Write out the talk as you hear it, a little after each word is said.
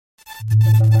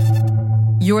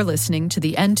You're listening to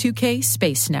the N2K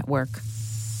Space Network.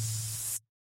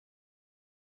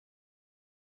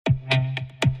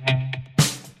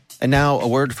 And now a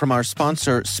word from our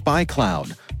sponsor,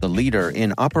 SpyCloud, the leader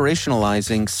in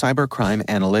operationalizing cybercrime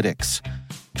analytics.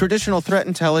 Traditional threat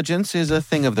intelligence is a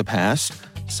thing of the past.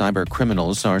 Cyber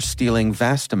criminals are stealing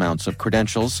vast amounts of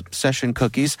credentials, session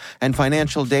cookies, and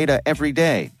financial data every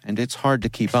day, and it's hard to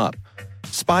keep up.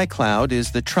 SpyCloud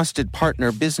is the trusted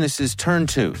partner businesses turn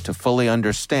to fully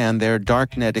understand their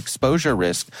darknet exposure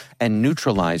risk and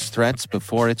neutralize threats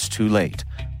before it's too late.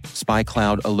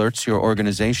 SpyCloud alerts your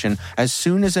organization as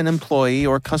soon as an employee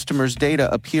or customer's data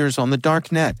appears on the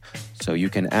darknet, so you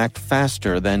can act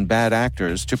faster than bad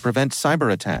actors to prevent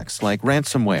cyber attacks like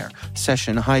ransomware,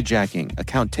 session hijacking,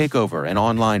 account takeover, and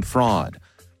online fraud.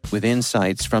 With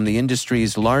insights from the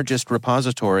industry's largest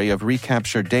repository of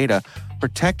recaptured data,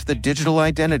 protect the digital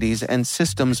identities and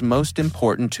systems most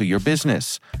important to your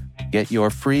business. Get your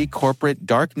free corporate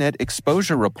darknet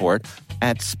exposure report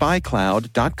at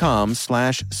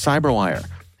spycloud.com/cyberwire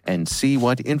and see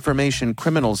what information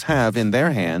criminals have in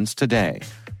their hands today.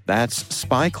 That's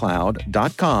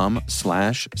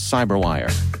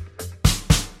spycloud.com/cyberwire.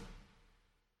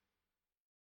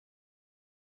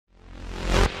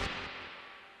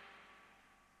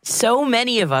 So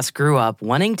many of us grew up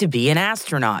wanting to be an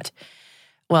astronaut.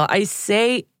 Well, I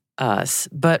say us,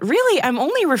 but really I'm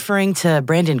only referring to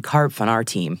Brandon Karpf on our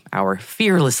team, our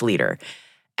fearless leader.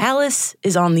 Alice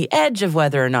is on the edge of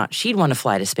whether or not she'd want to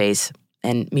fly to space,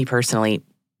 and me personally,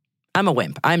 I'm a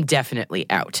wimp. I'm definitely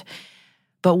out.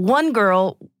 But one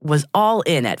girl was all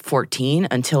in at 14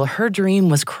 until her dream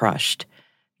was crushed.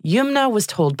 Yumna was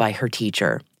told by her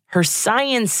teacher, her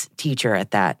science teacher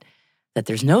at that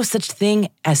there's no such thing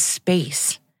as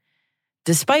space.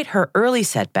 Despite her early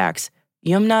setbacks,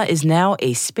 Yumna is now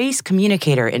a space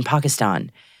communicator in Pakistan.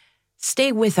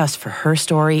 Stay with us for her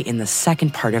story in the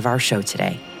second part of our show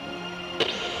today.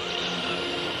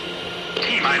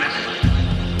 T-minus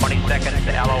 20 seconds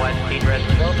to LOS speed rest.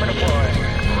 Go for deploy.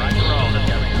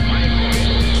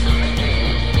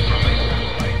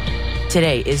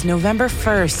 Today is November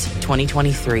 1st,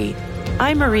 2023.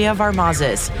 I'm Maria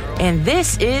Varmazes, and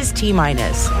this is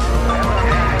T-minus.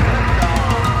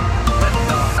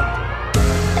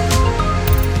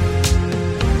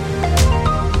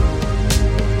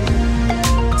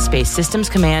 Space Systems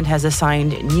Command has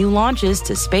assigned new launches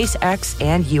to SpaceX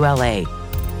and ULA.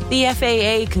 The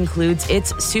FAA concludes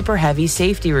its Super Heavy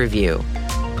safety review.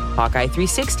 Hawkeye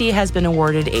 360 has been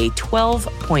awarded a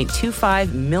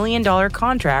 $12.25 million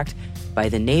contract by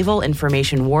the Naval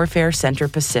Information Warfare Center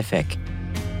Pacific.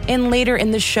 And later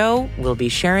in the show, we'll be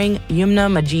sharing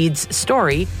Yumna Majid's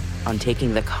story on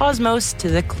taking the cosmos to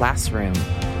the classroom.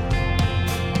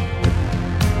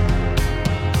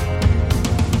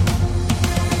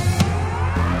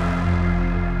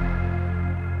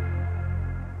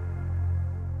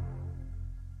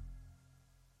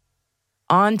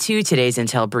 On to today's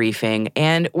Intel briefing,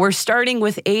 and we're starting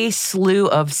with a slew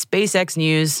of SpaceX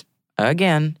news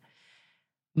again.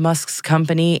 Musk's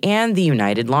company and the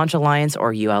United Launch Alliance,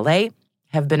 or ULA,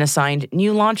 have been assigned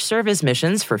new launch service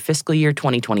missions for fiscal year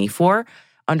 2024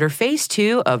 under Phase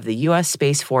 2 of the U.S.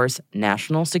 Space Force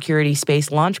National Security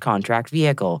Space Launch Contract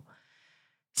Vehicle.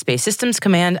 Space Systems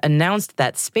Command announced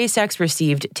that SpaceX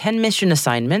received 10 mission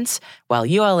assignments, while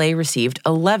ULA received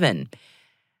 11.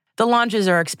 The launches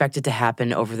are expected to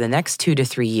happen over the next 2 to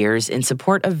 3 years in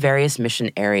support of various mission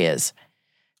areas.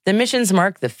 The missions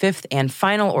mark the fifth and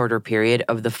final order period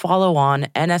of the follow-on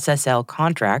NSSL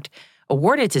contract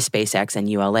awarded to SpaceX and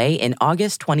ULA in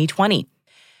August 2020.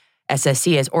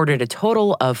 SSC has ordered a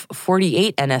total of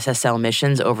 48 NSSL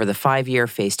missions over the 5-year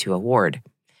Phase 2 award.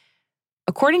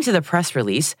 According to the press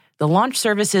release, the launch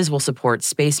services will support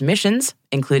space missions,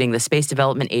 including the Space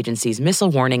Development Agency's Missile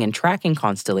Warning and Tracking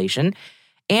Constellation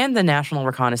and the National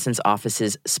Reconnaissance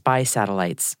Office's spy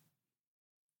satellites.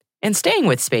 And staying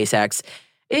with SpaceX,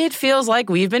 it feels like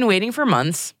we've been waiting for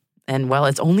months, and well,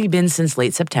 it's only been since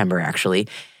late September, actually,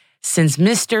 since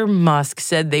Mr. Musk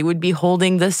said they would be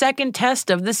holding the second test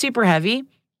of the Super Heavy,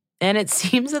 and it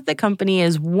seems that the company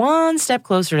is one step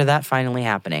closer to that finally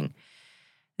happening.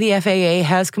 The FAA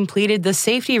has completed the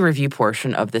safety review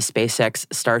portion of the SpaceX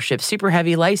Starship Super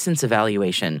Heavy license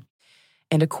evaluation.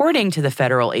 And according to the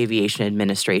Federal Aviation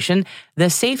Administration, the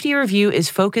safety review is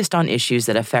focused on issues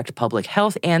that affect public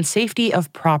health and safety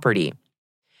of property.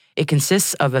 It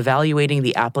consists of evaluating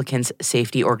the applicant's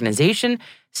safety organization,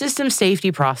 system safety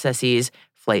processes,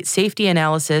 flight safety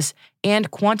analysis,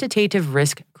 and quantitative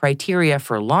risk criteria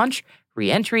for launch,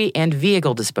 re-entry, and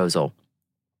vehicle disposal.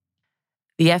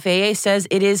 The FAA says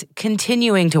it is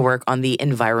continuing to work on the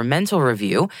environmental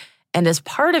review, and as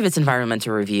part of its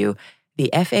environmental review, the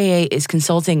FAA is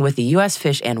consulting with the U.S.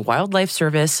 Fish and Wildlife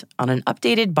Service on an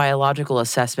updated biological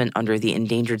assessment under the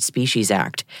Endangered Species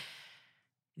Act.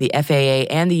 The FAA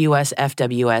and the U.S.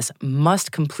 FWS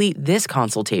must complete this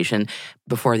consultation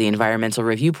before the environmental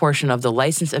review portion of the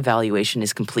license evaluation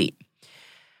is complete.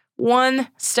 One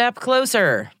step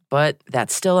closer, but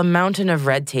that's still a mountain of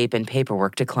red tape and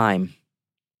paperwork to climb.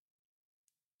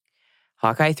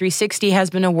 Hawkeye 360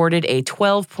 has been awarded a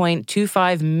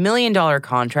 $12.25 million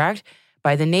contract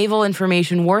by the Naval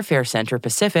Information Warfare Center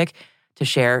Pacific to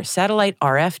share satellite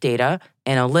RF data,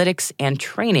 analytics, and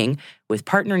training with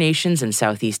partner nations in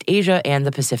Southeast Asia and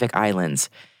the Pacific Islands.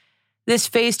 This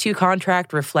Phase 2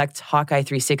 contract reflects Hawkeye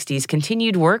 360's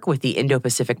continued work with the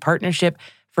Indo-Pacific Partnership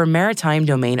for Maritime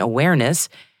Domain Awareness,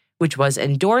 which was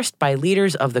endorsed by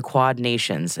leaders of the Quad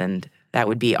nations, and that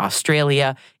would be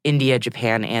Australia, India,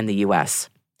 Japan, and the U.S.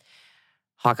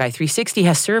 Hawkeye 360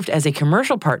 has served as a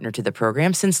commercial partner to the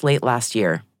program since late last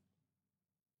year.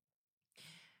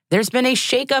 There's been a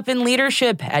shakeup in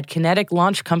leadership at kinetic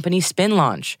launch company Spin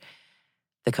Launch.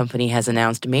 The company has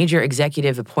announced major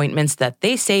executive appointments that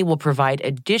they say will provide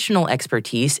additional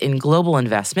expertise in global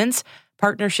investments,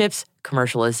 partnerships,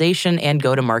 commercialization, and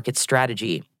go-to-market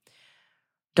strategy.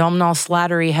 Domhnall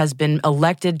Slattery has been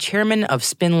elected chairman of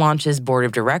Spin Launch's board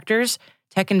of directors.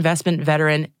 Tech investment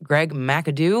veteran Greg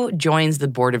McAdoo joins the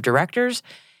board of directors,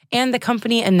 and the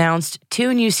company announced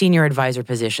 2 new senior advisor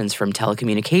positions from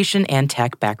telecommunication and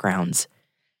tech backgrounds.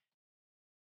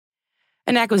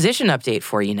 An acquisition update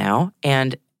for you now,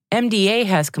 and MDA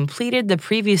has completed the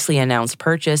previously announced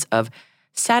purchase of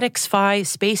SatixFy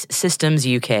Space Systems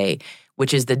UK,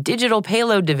 which is the digital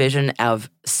payload division of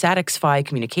SatixFy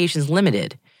Communications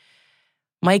Limited.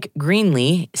 Mike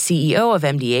Greenlee, CEO of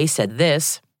MDA, said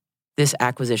this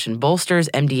acquisition bolsters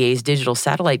MDA's digital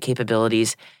satellite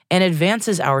capabilities and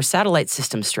advances our satellite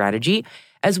system strategy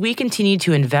as we continue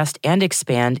to invest and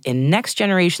expand in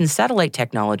next-generation satellite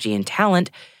technology and talent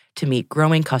to meet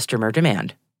growing customer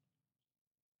demand.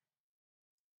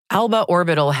 Alba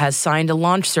Orbital has signed a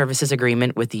launch services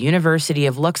agreement with the University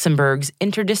of Luxembourg's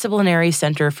Interdisciplinary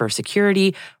Center for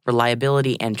Security,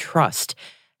 Reliability, and Trust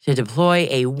to deploy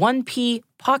a 1P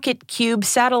Pocket Cube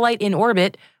satellite in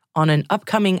orbit on an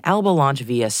upcoming Alba launch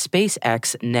via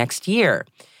SpaceX next year.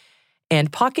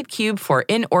 And Pocket Cube for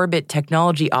In-Orbit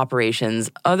Technology Operations,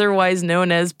 otherwise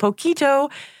known as POCITO,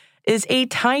 is a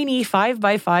tiny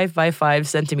 5x5 by 5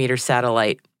 centimeter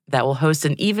satellite that will host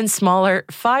an even smaller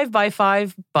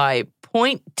 5x5 by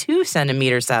 0.2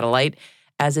 centimeter satellite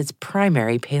as its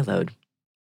primary payload.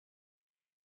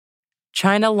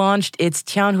 China launched its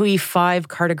Tianhui 5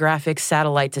 cartographic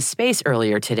satellite to space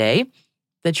earlier today.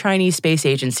 The Chinese Space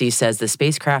Agency says the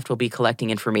spacecraft will be collecting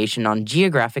information on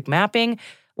geographic mapping,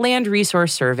 land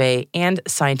resource survey, and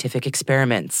scientific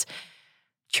experiments.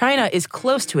 China is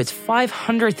close to its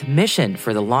 500th mission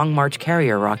for the Long March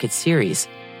Carrier rocket series.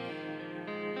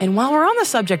 And while we're on the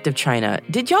subject of China,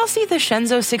 did y'all see the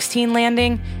Shenzhou 16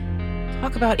 landing?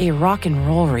 Talk about a rock and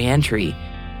roll reentry.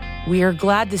 We are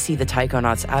glad to see the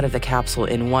taikonauts out of the capsule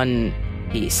in one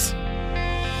piece.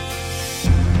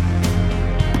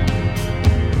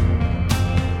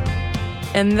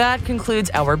 And that concludes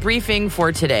our briefing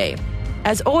for today.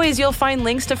 As always, you'll find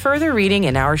links to further reading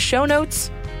in our show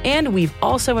notes, and we've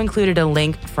also included a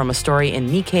link from a story in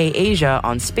Nikkei Asia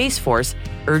on Space Force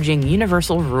urging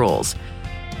universal rules.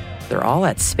 They're all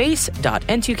at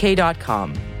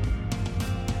space.n2k.com.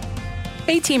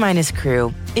 Hey T-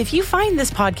 crew, if you find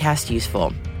this podcast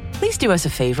useful, please do us a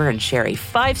favor and share a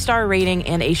 5-star rating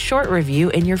and a short review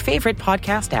in your favorite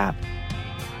podcast app.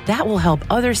 That will help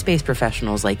other space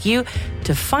professionals like you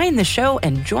to find the show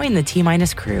and join the T-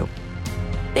 crew.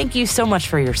 Thank you so much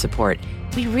for your support.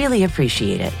 We really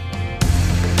appreciate it.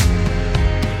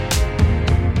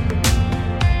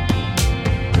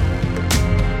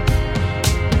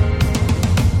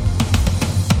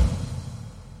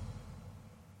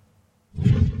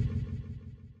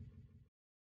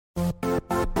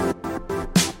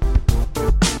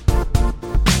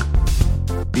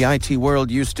 The IT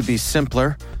world used to be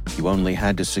simpler. You only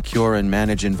had to secure and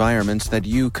manage environments that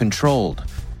you controlled.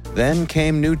 Then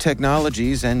came new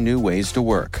technologies and new ways to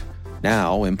work.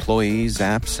 Now, employees,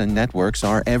 apps, and networks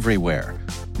are everywhere.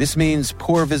 This means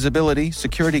poor visibility,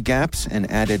 security gaps, and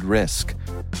added risk.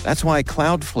 That's why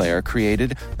Cloudflare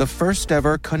created the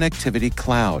first-ever connectivity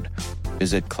cloud.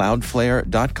 Visit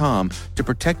cloudflare.com to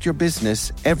protect your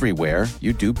business everywhere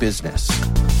you do business.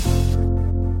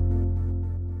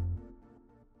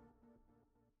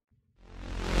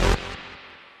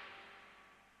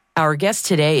 Our guest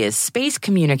today is space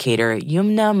communicator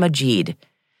Yumna Majid.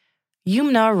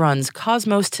 Yumna runs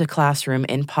Cosmos to Classroom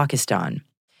in Pakistan,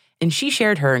 and she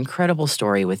shared her incredible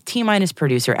story with T-Minus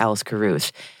producer Alice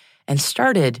Carruth and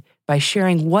started by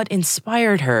sharing what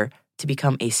inspired her to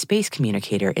become a space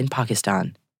communicator in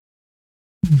Pakistan.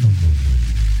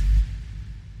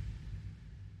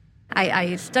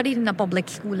 I studied in a public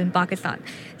school in Pakistan.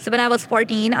 So when I was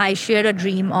 14, I shared a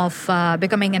dream of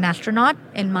becoming an astronaut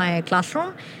in my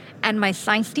classroom. And my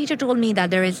science teacher told me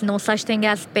that there is no such thing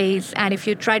as space, and if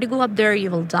you try to go up there, you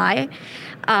will die.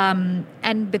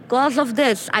 And because of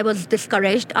this, I was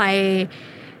discouraged. I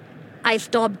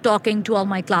stopped talking to all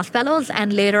my class fellows,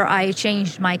 and later I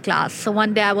changed my class. So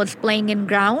one day I was playing in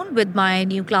ground with my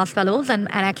new class fellows, and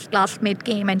an ex-classmate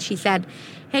came and she said,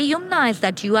 "Hey, Yumna, is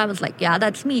that you?" I was like, "Yeah,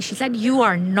 that's me." She said, "You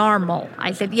are normal."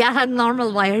 I said, "Yeah, I'm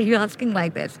normal. Why are you asking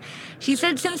like this?" She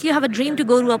said, "Since you have a dream to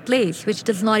go to a place which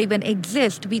does not even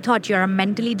exist, we thought you're a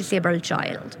mentally disabled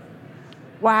child."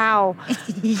 Wow.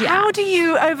 Yeah. How do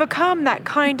you overcome that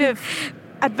kind of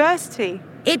adversity?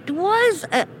 It was,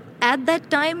 at that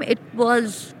time, it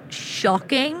was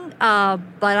shocking,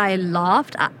 but I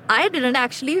laughed. I didn't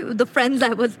actually. The friends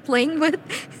I was playing with,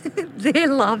 they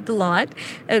laughed a lot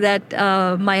that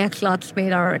my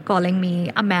ex-classmates are calling me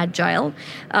a mad child.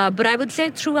 But I would say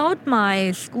throughout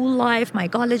my school life, my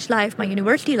college life, my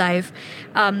university life,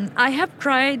 I have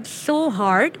tried so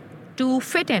hard to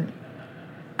fit in.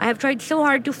 I have tried so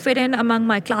hard to fit in among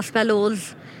my class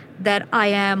fellows that I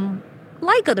am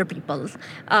like other people.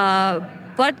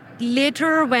 But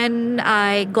later, when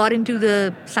I got into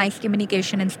the science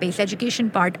communication and space education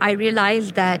part, I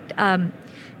realized that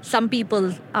some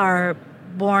people are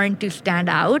born to stand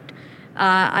out.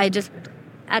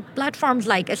 At platforms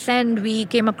like Ascend, we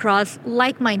came across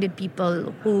like-minded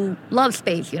people who love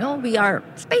space. We are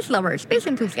space lovers, space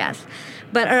enthusiasts.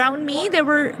 But around me, there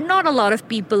were not a lot of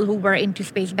people who were into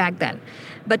space back then.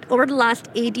 But over the last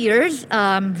 8 years,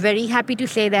 I'm very happy to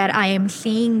say that I am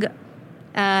seeing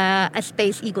a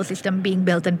space ecosystem being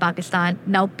built in Pakistan.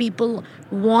 Now people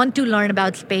want to learn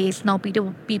about space. Now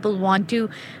people want to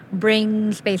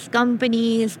bring space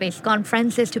companies, space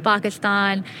conferences to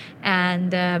Pakistan.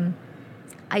 And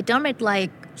I term it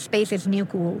like space is new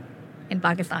cool in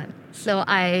Pakistan. So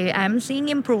I am seeing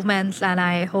improvements, and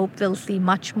I hope we'll see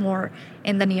much more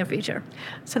in the near future.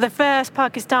 So the first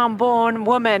Pakistan-born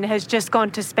woman has just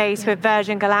gone to space with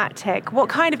Virgin Galactic. What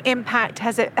kind of impact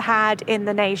has it had in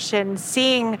the nation,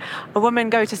 seeing a woman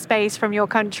go to space from your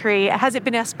country? Has it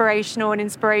been aspirational and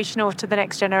inspirational to the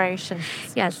next generation?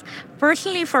 Yes.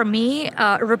 Personally, for me,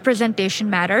 representation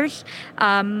matters.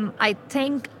 I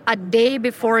think a day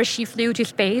before she flew to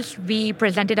space, we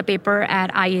presented a paper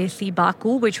at IAC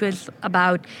Baku, which was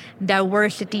about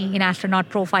diversity in astronaut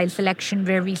profile selection,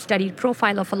 where we studied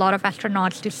profile of a lot of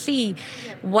astronauts to see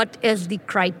what is the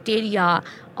criteria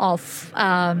of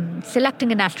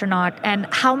selecting an astronaut and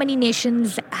how many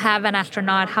nations have an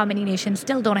astronaut, how many nations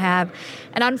still don't have.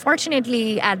 And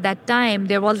unfortunately, at that time,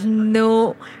 there was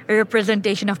no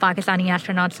representation of Pakistani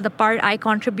astronauts. So the part I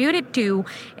contributed to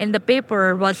in the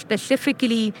paper was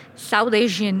specifically South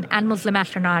Asian and Muslim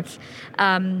astronauts.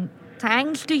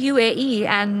 Thanks to UAE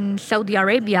and Saudi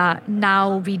Arabia,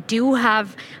 now we do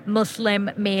have Muslim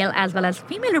male as well as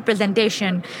female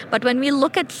representation. But when we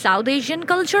look at South Asian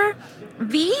culture,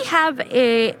 we have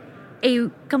a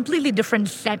completely different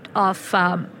set of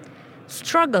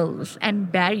struggles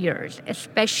and barriers,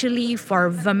 especially for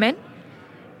women.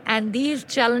 And these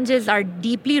challenges are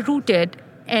deeply rooted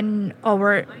in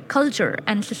our culture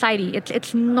and society.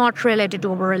 It's not related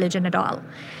to our religion at all.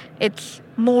 It's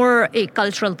more a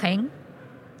cultural thing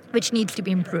which needs to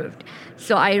be improved.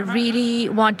 So I really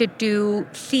wanted to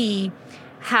see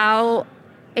how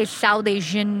a South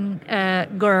Asian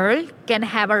girl can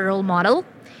have a role model.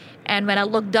 And when I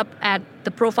looked up at the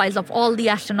profiles of all the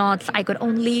astronauts, I could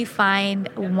only find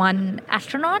one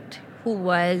astronaut who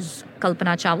was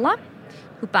Kalpana Chawla,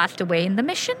 who passed away in the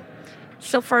mission.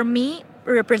 So for me,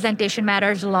 representation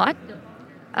matters a lot.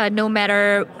 No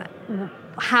matter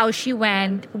how she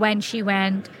went, when she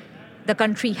went, the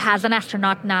country has an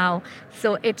astronaut now,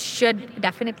 so it should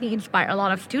definitely inspire a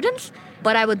lot of students.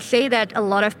 But I would say that a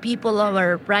lot of people,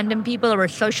 or random people, or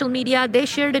social media, they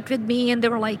shared it with me and they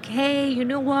were like, "Hey, you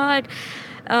know what?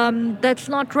 That's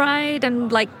not right,"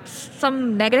 and like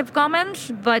some negative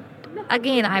comments. But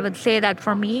again, I would say that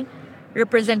for me,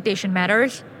 representation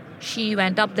matters. She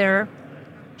went up there,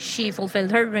 she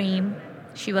fulfilled her dream,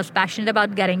 she was passionate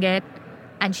about getting it,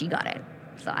 and she got it.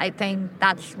 So I think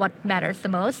that's what matters the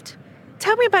most.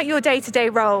 Tell me about your day-to-day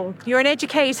role. You're an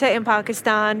educator in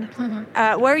Pakistan.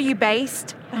 Where are you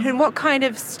based? And what kind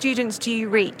of students do you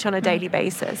reach on a daily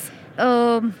basis?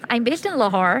 I'm based in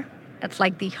Lahore. It's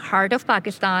like the heart of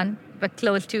Pakistan, but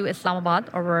close to Islamabad,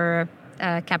 our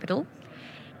capital.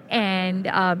 And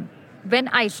when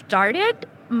I started,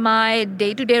 my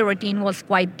day-to-day routine was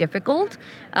quite difficult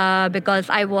because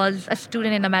I was a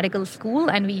student in a medical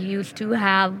school, and we used to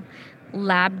have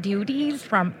lab duties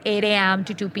from 8 a.m.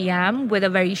 to 2 p.m. with a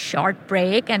very short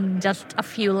break and just a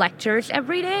few lectures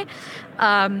every day.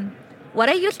 What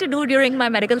I used to do during my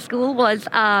medical school was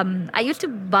I used to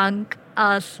bunk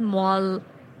small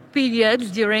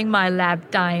periods during my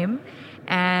lab time,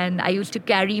 and I used to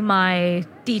carry my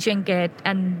teaching kit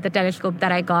and the telescope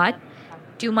that I got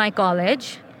to my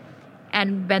college.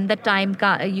 And when the time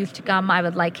used to come, I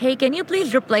was like, hey, can you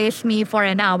please replace me for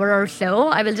an hour or so?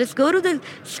 I will just go to the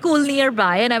school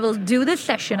nearby and I will do this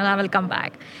session and I will come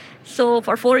back. So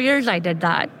for 4 years, I did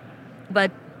that. But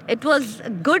it was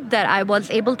good that I was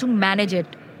able to manage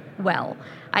it well.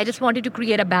 I just wanted to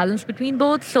create a balance between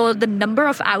both. So the number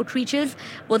of outreaches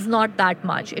was not that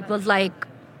much. It was like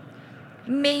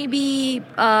maybe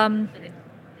 10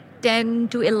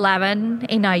 to 11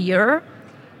 in a year.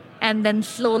 And then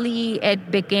slowly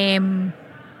it became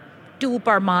 2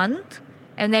 per month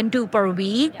and then 2 per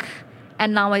week.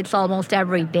 And now it's almost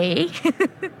every day.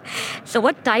 So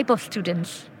what type of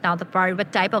students? Now the part,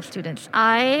 what type of students?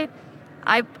 I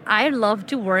love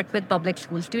to work with public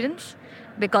school students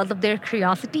because of their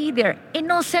curiosity, their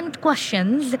innocent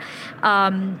questions,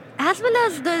 as well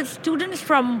as the students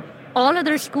from all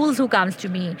other schools who comes to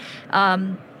me.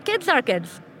 Kids are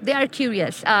kids. They are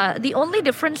curious. The only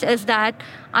difference is that,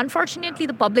 unfortunately,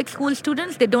 the public school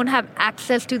students, they don't have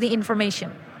access to the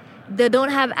information. They don't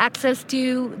have access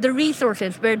to the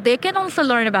resources where they can also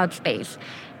learn about space.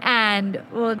 And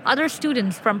other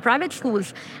students from private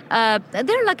schools,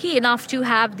 they're lucky enough to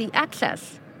have the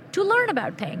access to learn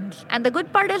about things. And the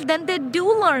good part is then they do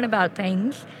learn about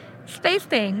things, space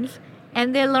things,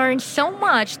 and they learn so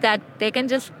much that they can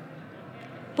just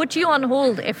put you on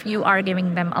hold if you are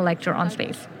giving them a lecture on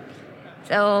space.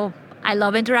 So I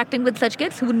love interacting with such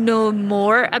kids who know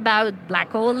more about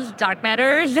black holes, dark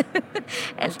matters,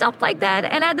 and stuff like that.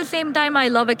 And at the same time, I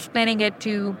love explaining it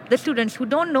to the students who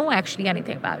don't know actually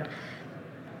anything about it.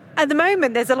 At the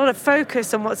moment, there's a lot of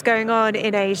focus on what's going on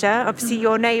in Asia. Obviously,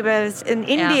 your neighbours in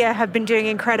India have been doing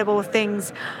incredible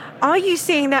things. Are you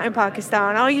seeing that in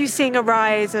Pakistan? Are you seeing a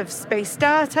rise of space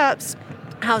startups?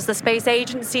 How's the space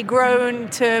agency grown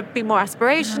to be more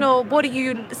aspirational? What are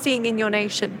you seeing in your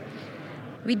nation?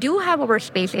 We do have our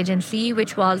space agency,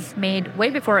 which was made way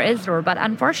before ISRO, but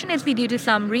unfortunately, due to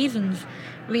some reasons,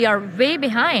 we are way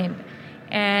behind.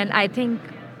 And I think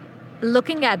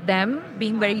looking at them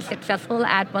being very successful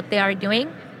at what they are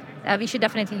doing, we should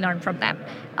definitely learn from them.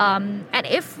 And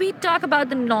if we talk about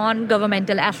the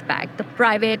non-governmental aspect, the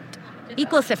private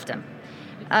ecosystem,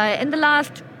 in the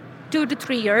last 2 to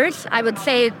 3 years, I would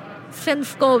say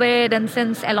since COVID and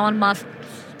since Elon Musk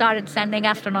started sending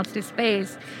astronauts to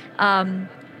space,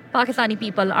 Pakistani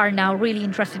people are now really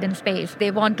interested in space.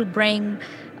 They want to bring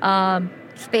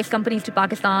space companies to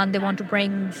Pakistan. They want to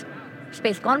bring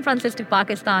space conferences to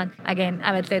Pakistan. Again,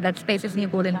 I would say that space is new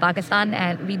gold in Pakistan,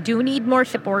 and we do need more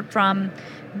support from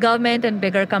government and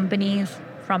bigger companies,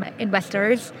 from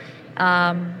investors.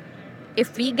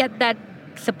 If we get that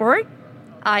support,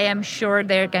 I am sure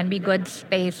there can be good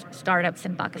space startups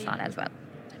in Pakistan as well.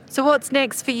 So what's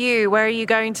next for you? Where are you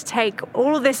going to take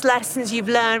all of these lessons you've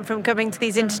learned from coming to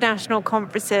these international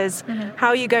conferences? How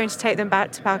are you going to take them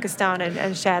back to Pakistan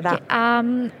and share that?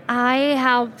 I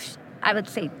have, I would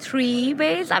say, 3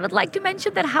 ways. I would like to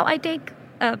mention that how I take,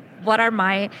 what are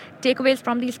my takeaways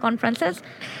from these conferences.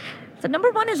 So number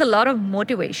 1 is a lot of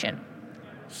motivation.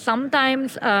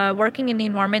 Sometimes working in the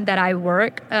environment that I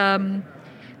work,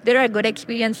 there are good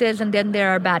experiences and then there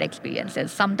are bad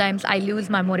experiences. Sometimes I lose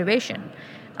my motivation.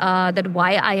 That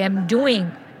why I am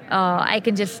doing, I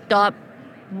can just stop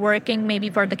working maybe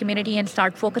for the community and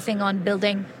start focusing on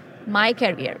building my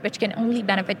career, which can only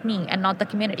benefit me and not the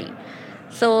community.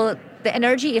 So the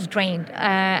energy is drained,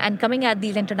 and coming at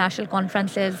these international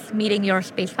conferences, meeting your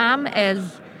space fam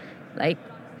is like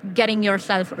getting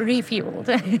yourself refueled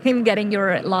and getting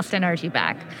your lost energy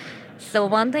back. So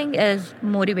one thing is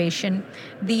motivation.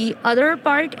 The other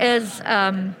part is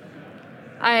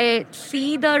I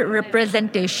see the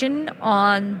representation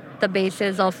on the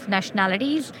basis of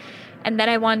nationalities, and then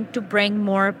I want to bring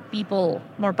more people,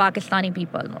 more Pakistani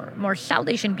people, more South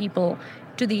Asian people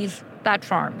to these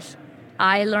platforms.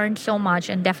 I learned so much,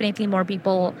 and definitely more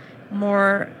people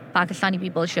more Pakistani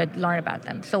people should learn about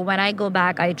them. So when I go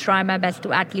back, I try my best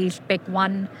to at least pick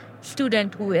one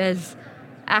student who is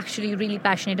actually really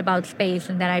passionate about space,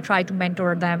 and then I try to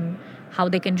mentor them how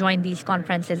they can join these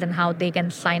conferences and how they can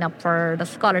sign up for the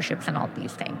scholarships and all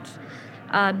these things.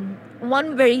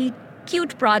 One very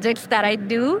cute project that I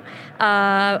do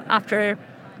after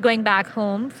going back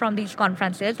home from these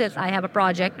conferences is I have a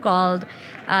project called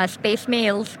Space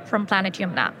Mails from Planet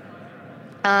Yamuna.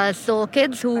 So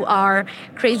kids who are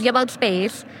crazy about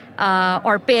space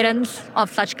or parents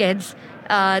of such kids,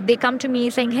 they come to me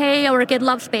saying, hey, our kid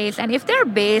loves space. And if they're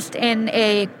based in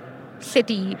a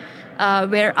city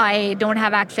where I don't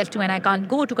have access to and I can't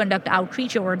go to conduct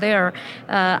outreach over there,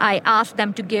 I ask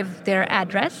them to give their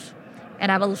address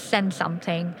and I will send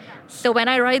something. So when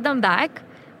I write them back,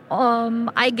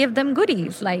 I give them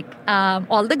goodies, like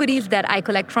all the goodies that I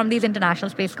collect from these international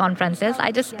space conferences.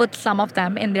 I just put some of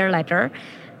them in their letter,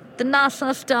 the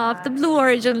NASA stuff, the Blue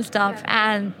Origin stuff,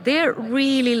 and they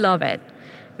really love it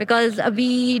because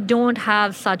we don't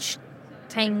have such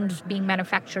things being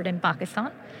manufactured in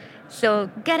Pakistan. So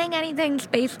getting anything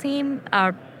space theme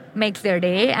makes their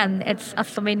day, and it's a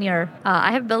souvenir.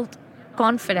 I have built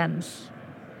confidence.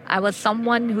 I was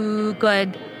someone who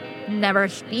could never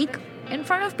speak in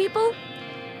front of people.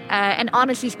 And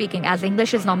honestly speaking, as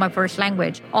English is not my first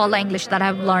language, all the English that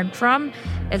I've learned from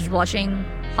is watching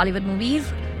Hollywood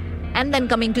movies and then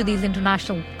coming to these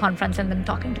international conferences and then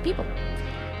talking to people.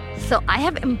 So I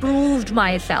have improved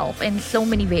myself in so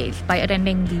many ways by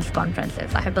attending these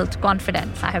conferences. I have built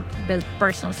confidence. I have built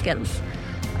personal skills.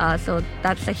 So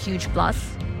that's a huge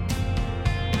plus.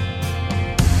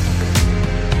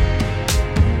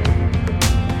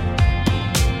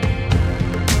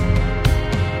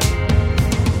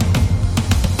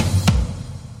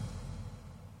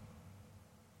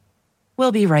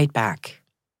 We'll be right back.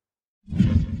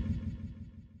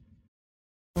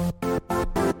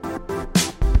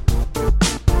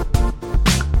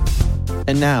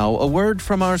 And now, a word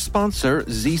from our sponsor,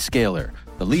 Zscaler,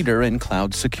 the leader in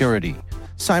cloud security.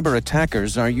 Cyber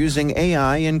attackers are using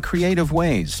AI in creative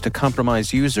ways to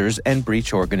compromise users and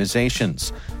breach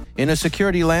organizations. In a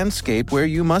security landscape where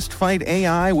you must fight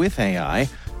AI with AI,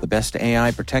 the best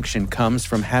AI protection comes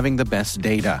from having the best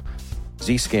data.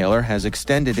 Zscaler has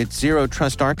extended its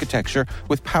zero-trust architecture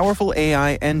with powerful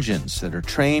AI engines that are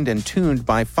trained and tuned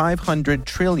by 500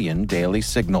 trillion daily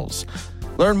signals.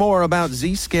 Learn more about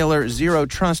Zscaler Zero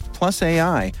Trust Plus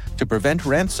AI to prevent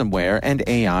ransomware and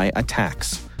AI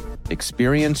attacks.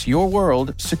 Experience your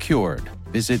world secured.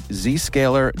 Visit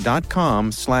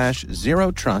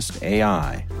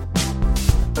zscaler.com/zerotrustai.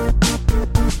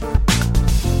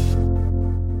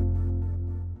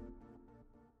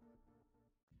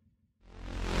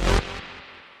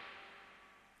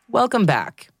 Welcome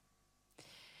back.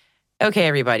 Okay,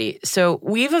 everybody. So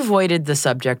we've avoided the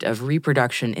subject of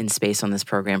reproduction in space on this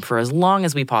program for as long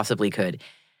as we possibly could.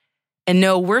 And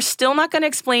no, we're still not going to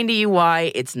explain to you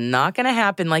why it's not going to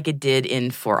happen like it did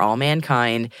in For All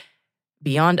Mankind,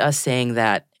 beyond us saying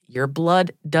that your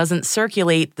blood doesn't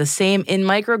circulate the same in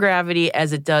microgravity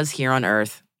as it does here on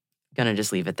Earth. Gonna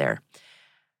just leave it there.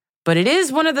 But it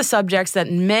is one of the subjects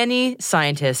that many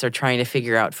scientists are trying to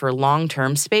figure out for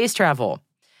long-term space travel.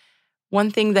 One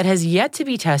thing that has yet to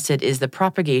be tested is the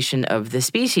propagation of the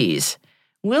species.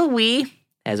 Will we,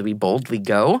 as we boldly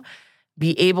go,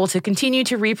 be able to continue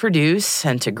to reproduce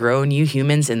and to grow new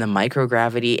humans in the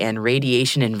microgravity and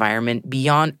radiation environment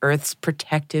beyond Earth's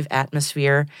protective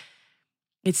atmosphere?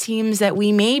 It seems that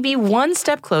we may be one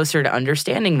step closer to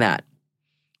understanding that,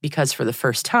 because for the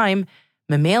first time,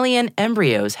 mammalian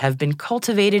embryos have been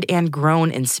cultivated and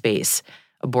grown in space,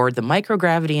 aboard the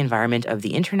microgravity environment of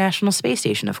the International Space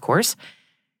Station, of course.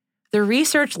 The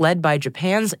research led by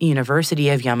Japan's University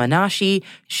of Yamanashi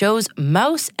shows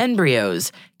mouse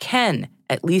embryos can,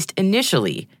 at least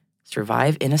initially,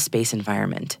 survive in a space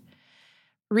environment.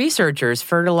 Researchers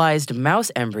fertilized mouse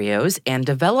embryos and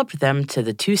developed them to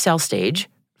the 2-cell stage,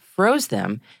 froze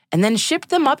them, and then shipped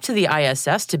them up to the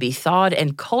ISS to be thawed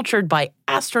and cultured by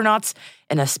astronauts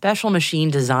in a special machine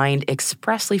designed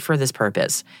expressly for this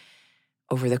purpose.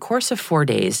 Over the course of 4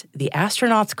 days, the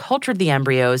astronauts cultured the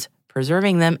embryos,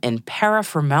 preserving them in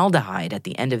paraformaldehyde at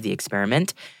the end of the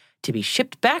experiment, to be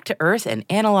shipped back to Earth and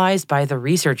analyzed by the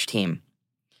research team.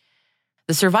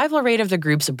 The survival rate of the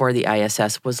groups aboard the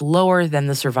ISS was lower than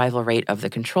the survival rate of the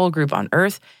control group on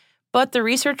Earth, but the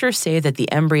researchers say that the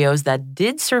embryos that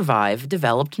did survive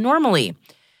developed normally.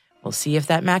 We'll see if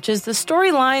that matches the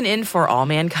storyline in For All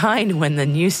Mankind when the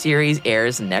new series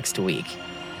airs next week.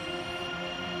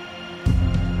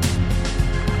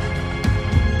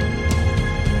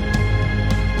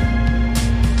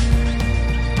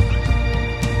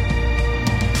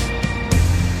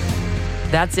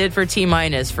 That's it for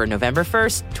T-Minus for November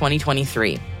 1st,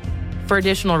 2023. For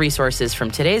additional resources from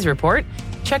today's report,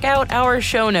 check out our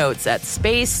show notes at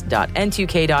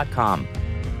space.n2k.com.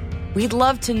 We'd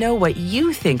love to know what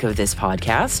you think of this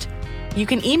podcast. You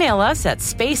can email us at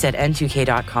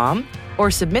space@n2k.com or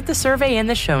submit the survey in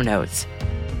the show notes.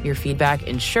 Your feedback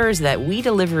ensures that we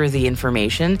deliver the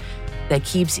information that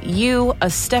keeps you a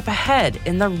step ahead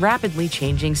in the rapidly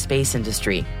changing space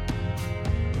industry.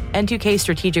 N2K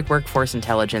Strategic Workforce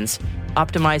Intelligence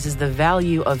optimizes the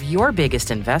value of your biggest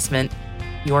investment,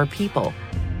 your people.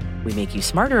 We make you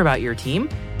smarter about your team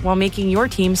while making your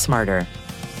team smarter.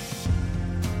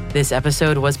 This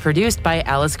episode was produced by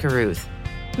Alice Carruth,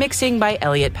 mixing by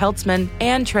Elliot Peltzman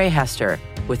and Trey Hester,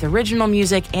 with original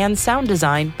music and sound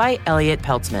design by Elliot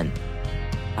Peltzman.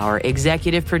 Our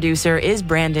executive producer is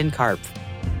Brandon Karpf.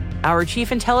 Our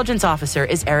chief intelligence officer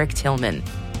is Eric Tillman.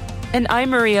 And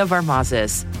I'm Maria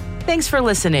Varmazis. Thanks for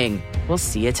listening. We'll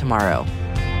see you tomorrow.